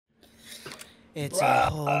It's a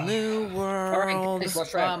whole new world.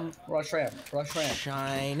 Rush ramp.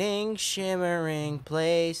 Shining, shimmering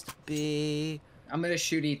place to be. I'm gonna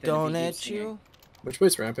shoot Ethan. Don't it you? Which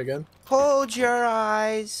way's ramp again? Hold your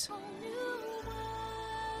eyes.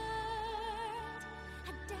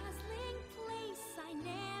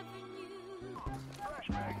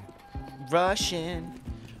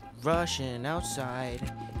 Rushing outside.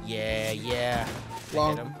 Yeah, yeah.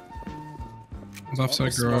 Long. Hit him. Offside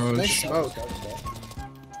Nice garage. smoke.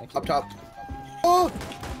 Up top. Oh!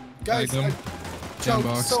 Guys, Tagged him. I jumped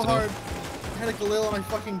box so still. hard. I had a galil and I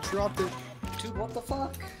fucking dropped it. Dude, what the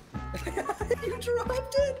fuck? You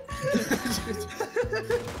dropped it?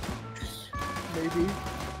 Maybe.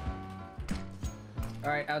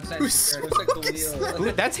 Alright, outside. Whose Square. Looks like the smoke is wheel.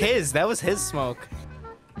 Ooh, that's his. That was his smoke.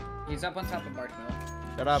 He's up on top of Marshmallow.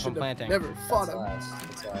 Shut up, I'm Should've planting. Never fought him.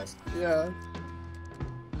 That's last. Yeah.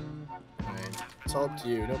 Alright. It's all up to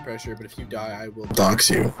you. No pressure, but if you die, I will dox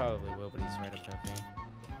you. Probably will, but he's right up top me.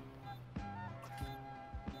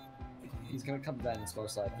 He's gonna come down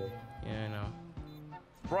most likely. Yeah, I know.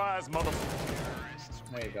 Surprise, mother.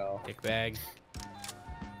 There you go. Dick bag.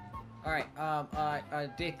 Alright,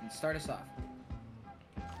 Dathan, start us off.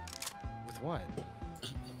 With what?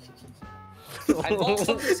 I love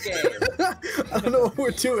this game. I don't know what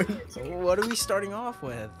we're doing. What are we starting off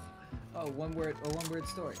with? Oh, one word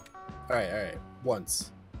story. Alright.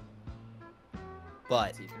 Once.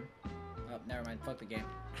 But. Oh, never mind. Fuck the game.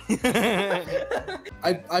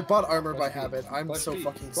 I bought armor by Rush B. habit. I'm Rush so B.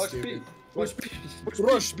 fucking Rush stupid. B. Rush B.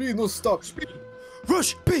 Rush B, no stop.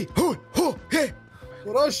 Rush B. Hey.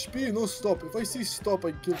 Rush B, no stop. If I see stop,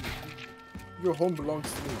 I give you. Your home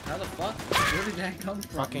belongs to me. How the fuck? Where did that come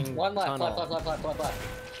from? Fucking One left, tunnel.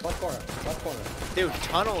 left. Left corner. Dude,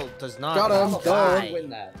 tunnel does not. Got him, How the fuck done. did you win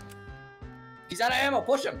that? He's out of ammo.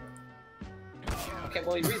 Push him. Okay,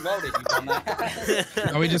 well he reloaded. You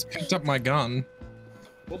dumbass. Oh, he just picked up my gun.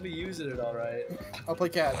 We'll be using it all right. I'll play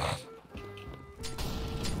cat.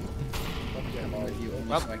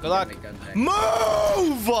 Well, good luck.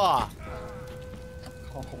 Move!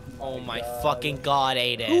 Oh my fucking god,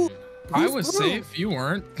 Aiden. I was safe. You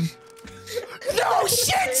weren't. No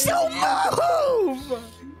shit, so move!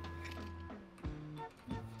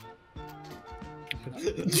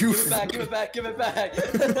 You Give it back.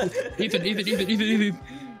 Ethan. It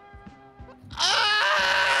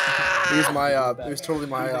was my it was totally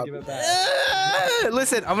my Give it back.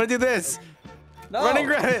 Listen, I'm gonna do this. No. Run and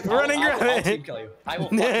grab it. Run and grab I'll it. team kill you. I will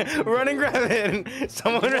fucking Run and grab it.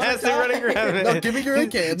 Someone has to run and grab it. No, give me your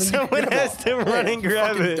AK and then Someone you can has to run and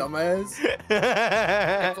grab fucking it. dumbass.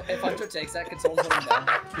 If Hunter takes that, can someone put him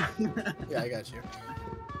down? Yeah, I got you.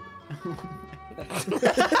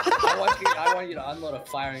 I want you to unload a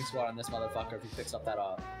firing squad on this motherfucker if he picks up that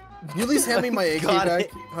Can you at least hand me my AK Got back,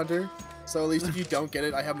 it. Hunter? So at least if you don't get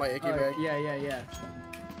it, I have my AK back. Yeah.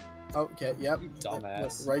 Oh, okay, yep. You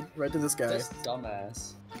dumbass. Right to this guy. Just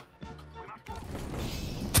dumbass.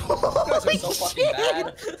 You guys are so fucking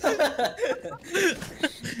bad.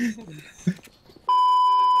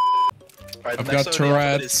 Alright, I've the next got one on the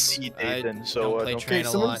alphabet Tourette's. is C, I Dathan, so don't play don't train Okay,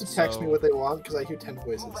 a someone lot, just text so- me what they want because I hear 10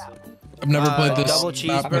 voices. I've never played this double map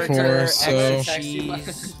cheeseburger, before, so extra Text you my-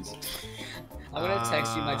 cheese. I'm gonna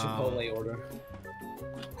text you my Chipotle order.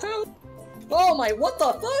 Oh my, what the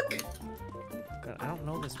fuck? God, I don't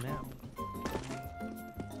know this map.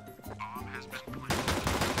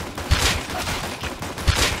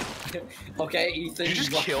 Okay, Ethan. You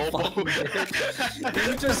just what kill the fuck both. you did?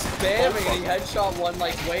 You just spamming and he headshot one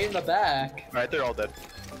like way in the back. Alright, they're all dead.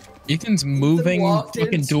 Ethan's moving walked in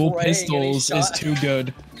fucking dual spraying and he pistols is shot- too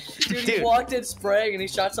good. Dude, he Dude. walked in spraying and he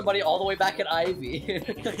shot somebody all the way back at Ivy.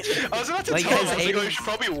 I was about to Like, tell him, has I was like, oh, Aiden- you should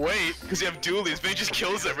probably wait, because you have dualies, but he just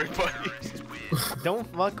kills everybody. Don't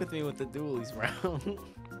fuck with me with the dualies round.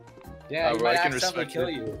 Yeah, he well, might I can accidentally respect kill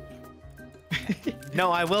it. you.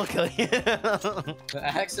 No, I will kill you.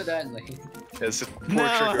 Accidentally. It's a poor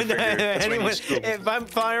No, trigger figure. That's when you anyone, screw. if I'm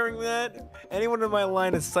firing that, anyone in my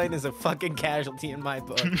line of sight is a fucking casualty in my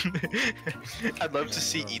book. I'd love to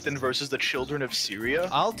see Ethan versus the children of Syria.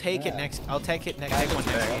 I'll take it Yeah. next. I'll take it next one.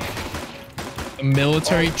 The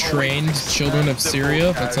military trained children of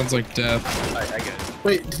Syria? That sounds like death. I get it.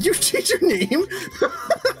 Wait, did you change your name?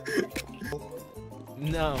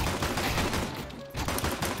 No.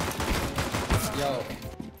 Yo.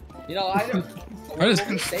 You know, I don't. I just-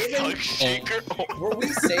 Were we saving? Thug shaker. Were we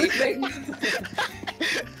saving?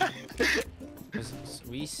 Was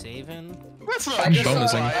we saving? That's not I just, saw,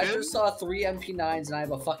 bonusing. I just saw 3 MP9s and I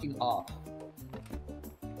have a fucking op.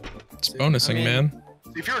 It's bonusing, I mean- man.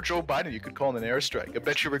 If you were Joe Biden, you could call in an airstrike. I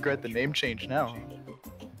bet you regret the name change now.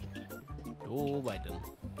 Oh, Biden.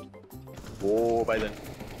 Oh, by then.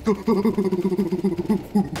 Oh,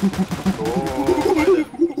 by then.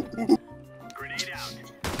 Grenade out.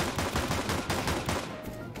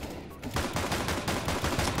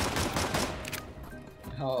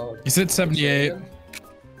 Oh, You said 78.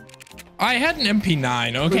 I had an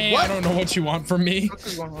MP9, okay? I don't know what you want from me.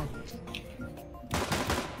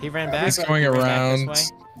 He ran back. He's going He ran back around.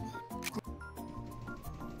 this way.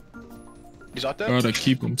 He's out there? Gotta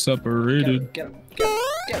keep them separated. Get him. Get him.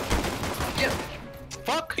 Get him. Get him.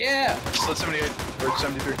 Fuck! Yeah. Still at 78 or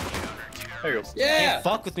 73. There you go. Yeah. Can't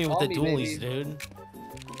fuck with me with Call the me, dualies, baby. dude.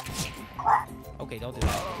 Okay, don't do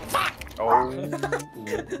that. Oh.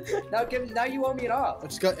 Now you owe me it all. I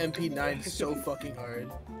just got MP9 so fucking hard.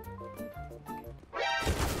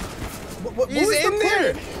 What He's was the in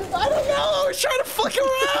there! plan? I don't know! I was trying to fuck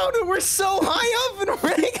around and we're so high up in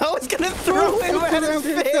rank, I was gonna throw him at his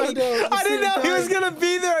face! I didn't know he was gonna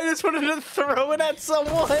be there, I just wanted to throw it at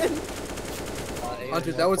someone!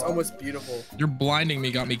 Hunter, that was almost beautiful. You're blinding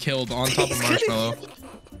me, got me killed on top of Marshmallow.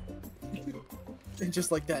 And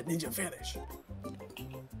just like that, ninja vanish.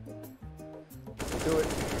 Do it.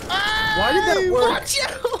 Why did that work? Watch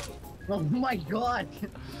out! Oh my god!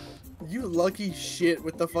 You lucky shit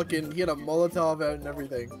with the fucking, he had a Molotov out and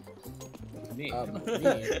everything. Me.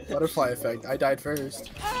 Me. Butterfly effect. I died first.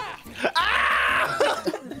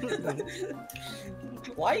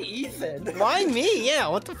 Why Ethan? Why me? Yeah,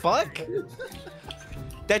 what the fuck?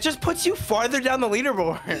 That just puts you farther down the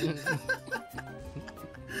leaderboard.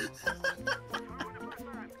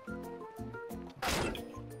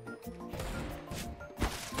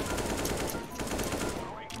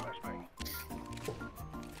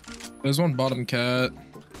 There's one bottom cat.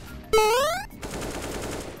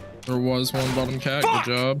 There was one bottom cat. Good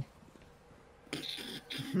job.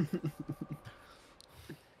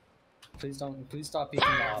 Please stop peeking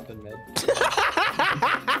up in mid.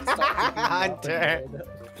 Hunter.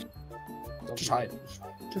 Just hide.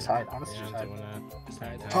 Just hide. Honestly, Yeah, just I'm hide. doing that. Just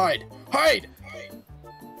hide. Hide! Hide!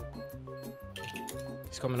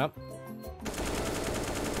 He's coming up.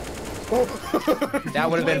 Oh. That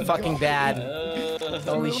would have been fucking bad.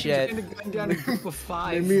 Holy shit. Down a group of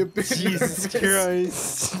Made me a five. bit Jesus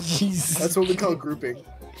nervous. Christ. Jesus. That's what we call grouping.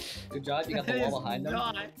 Good job, you got the wall behind them.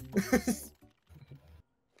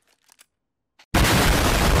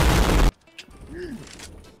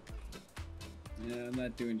 Yeah, I'm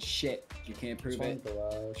not doing shit. You can't prove One it.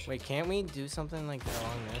 barrage. Wait, can't we do something like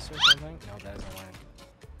along this or something? No, that doesn't work.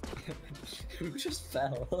 Who just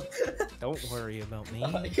fell? Don't worry about me.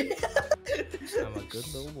 I'm a good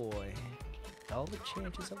little boy. All the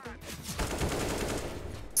chances of that.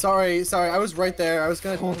 Sorry, I was right there. I was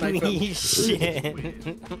gonna knife him. Holy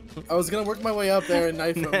shit. I was gonna work my way up there and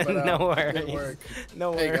knife him, but No it didn't worries. work.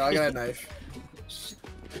 No There you go, I worries. got a knife.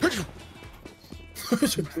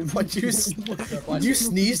 Did you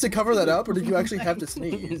sneeze to cover that up, or did you actually have to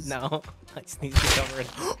sneeze? No, I sneezed to cover it.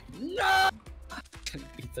 No!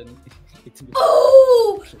 Ethan.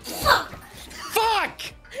 Oh! Fuck!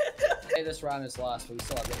 Hey, this round is lost, but we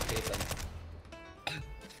still have to get Ethan.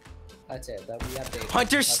 That's it. That we have Dathan.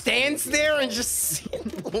 Hunter That's stands all we there do. and just.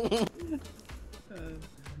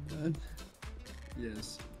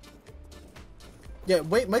 Yes. Yeah,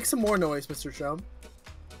 wait, make some more noise, Mr. Chum.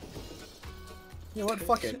 You know what?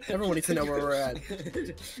 Fuck it. Everyone needs to know where we're at.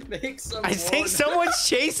 Make some I think more- someone's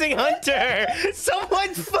chasing Hunter.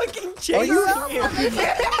 Someone's fucking chasing you- him.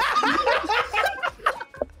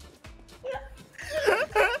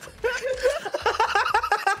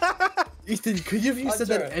 Ethan, could you have said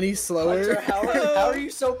that Hunter, any slower? Hunter, how are you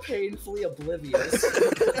so painfully oblivious?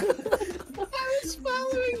 I was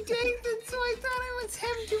following Dathan, so I thought it was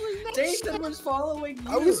him doing that. Dathan was following you.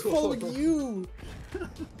 I was following you.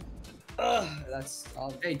 Ugh, that's.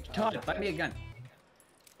 Hey, Todd, buy me a gun.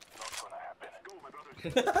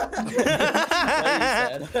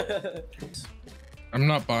 I'm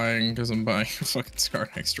not buying because I'm buying a fucking Scar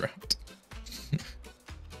next round.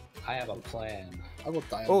 I have a plan. I will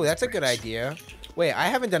die. on Oh, this that's a good bridge. idea. Wait, I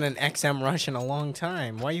haven't done an XM rush in a long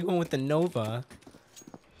time. Why are you going with the Nova?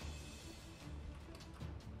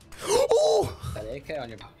 Oh! That AK on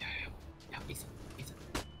your. Yeah, Ethan.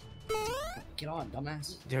 Get on,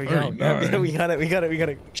 dumbass. There we Oh, go. no. We got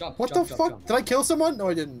it. Jump. What jump, the jump, fuck? jump. Did I kill someone? No,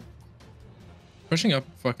 I didn't. Pushing up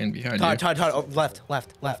fucking behind you. Todd. Oh, left.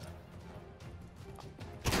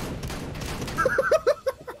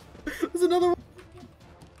 There's another one.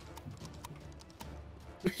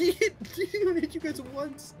 He even hit you guys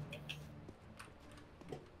once.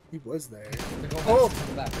 He was there. Go back, Oh.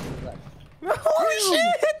 go back, go back. Holy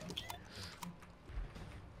shit!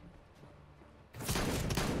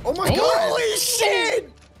 Oh my god! Holy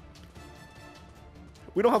shit!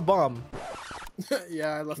 We don't have bomb.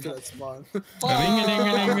 Yeah, I left it at spawn.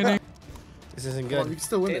 This isn't Come on, good. you can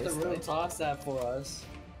still win Dathan this. really tossed that for us.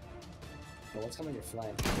 Oh, what's coming your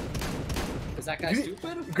flank? Is that guy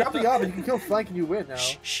stupid? Grab the op and you can kill flank and you win now.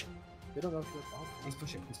 Shh. They don't know if you're op. He's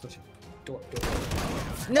pushing. He's pushing. Door.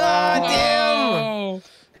 No, damn! Oh.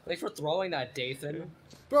 Thanks for throwing that, Dathan.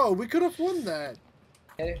 Bro, we could have won that.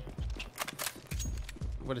 Hey.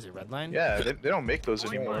 What is it, red line? Yeah, they don't make those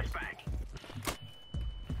anymore.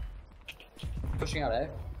 Pushing out, eh?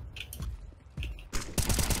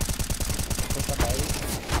 Push up,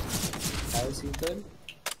 How is he good?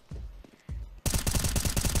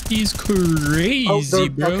 He's crazy,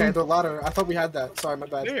 bro. Okay, the ladder. I thought we had that. Sorry, my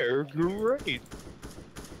bad. They're great.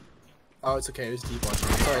 Oh, it's okay. It was deep watching.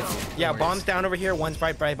 Sorry. Deep. Yeah, No bomb's worries. down over here. One's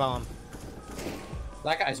right by bomb.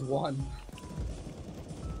 That guy's one.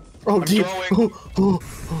 Oh, deep. throwing.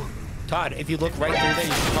 Todd, if you look right through there,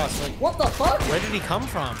 you can cross. Like, What the fuck? where did he come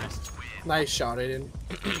from? Nice shot, Aiden.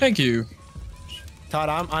 Thank you. Todd,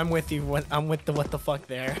 I'm with you. I'm with the what the fuck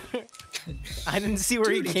there. I didn't see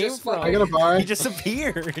where Dude, he he came just from. fucking- I got a bar. He just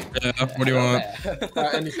appeared. Yeah, what do you want?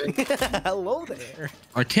 Anything. Hello there.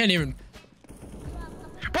 I can't even.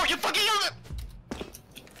 Bro, you fucking yelled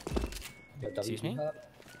it! Excuse me?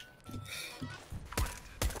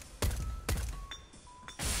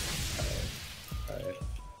 Alright.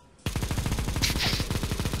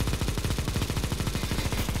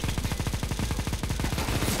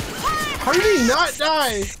 How did he not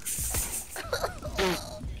die?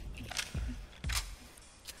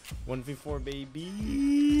 1v4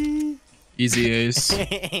 baby. Easy ace.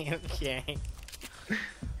 Okay.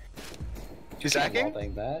 He's hacking?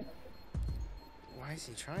 Wallbang that. Why is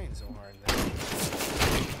he trying so hard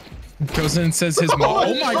then? Goes in and says his mom.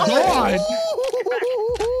 Oh my god!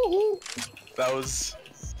 That was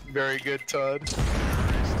very good, Todd. He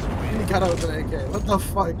got out with an AK. What the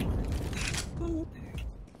fuck?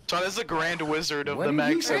 Todd is the Grand Wizard of What the did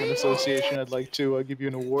Mag you 7 say? Association. I'd like to give you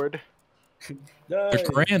an award. The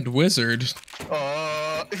Grand Wizard.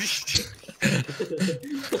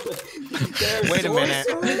 Wait a minute.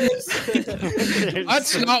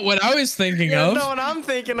 That's not what I was thinking You of. know what I'm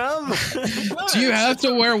thinking of? Do you have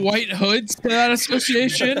to wear white hoods to that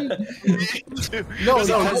association? No, There's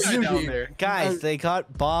a no, whole it's guy down Yugi. there. Guys, they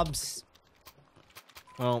got Bob's.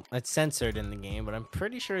 Well, it's censored in the game, but I'm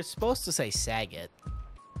pretty sure it's supposed to say Saget.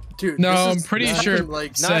 Dude, No, this I'm is pretty nothing sure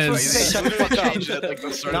Like, it Not supposed to says. say shut the fuck up. Changed it, like,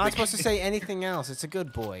 the start of Not the supposed to game. say anything else. It's a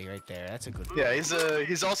good boy right there. That's a good boy. Yeah,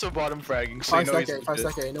 he's also bottom fragging, so you 5 know he's seconds, 5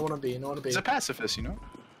 seconds. No one to be, no one to be. He's a pacifist, you know?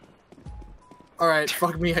 Alright,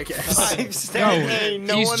 fuck me, I guess. I've said A,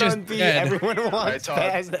 no he's one just on B. dead. Everyone Alright, wants Todd,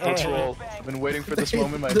 past let's A. roll. I've been waiting for this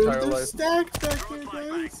moment my They're entire life. stacked back there,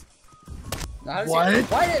 guys. Now, how does What?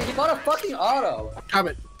 Why did he bought a fucking auto? Grab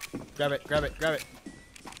it. Grab it, grab it, grab it.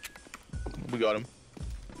 We got him.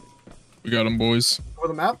 We got him, boys. Over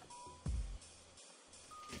the map.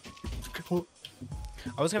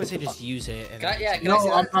 I was gonna say just use it. And Can I see No,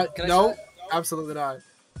 I'm that? not. Can I see No, that? absolutely not.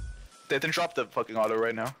 Dathan, drop the fucking auto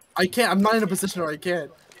right now. I can't. I'm not in a position where I can.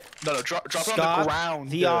 No, drop it on the Stop ground.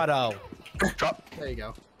 the auto. Drop. There you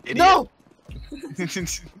go. Idiot. No!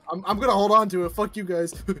 I'm gonna hold on to it. Fuck you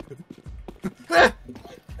guys. There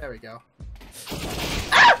we go.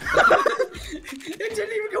 It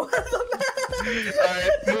didn't even go out of the map.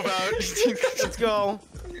 Alright, move out. Let's go.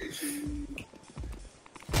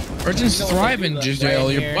 Or just thrive in jail.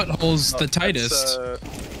 Right Your here. butthole's the tightest.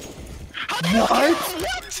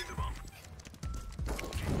 What?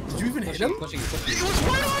 Did you even hit him? Pushing, pushing.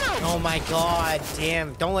 Oh my god,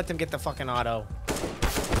 damn. Don't let them get the fucking auto.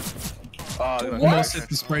 Almost hit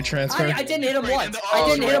the spray transfer. I didn't hit him once. I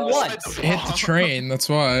didn't hit him once. It hit the train, that's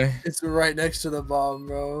why. It's right next to the bomb,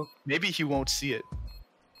 bro. Maybe he won't see it.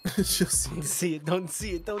 She'll see Don't it. see it, don't see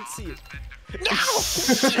it, don't see it.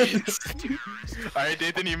 Alright,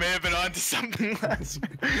 Dathan, you may have been on to something last.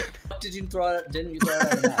 Didn't you throw it out of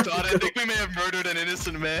the map? Todd, I think we may have murdered an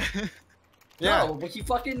innocent man. Yeah. No, but he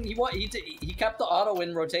fucking he kept the auto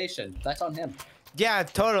in rotation. That's on him. Yeah,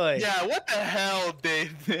 totally. Yeah, what the hell,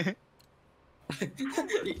 Dathan?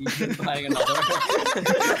 He's buying another.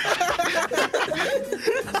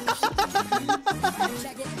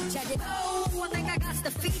 Check it. Oh, I think I got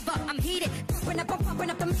the fever. I'm heated. Pumping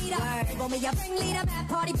up the meter. Roll me a ringleader, bad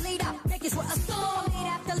party bleeder. Make it sweat a storm. Lead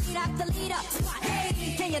after lead after leader.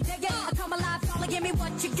 Hey, can you dig it? I come alive, y'all give me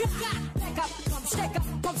what you got. Back up, come shake up,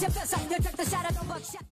 pump your fist up. You took the shot at the buckshot.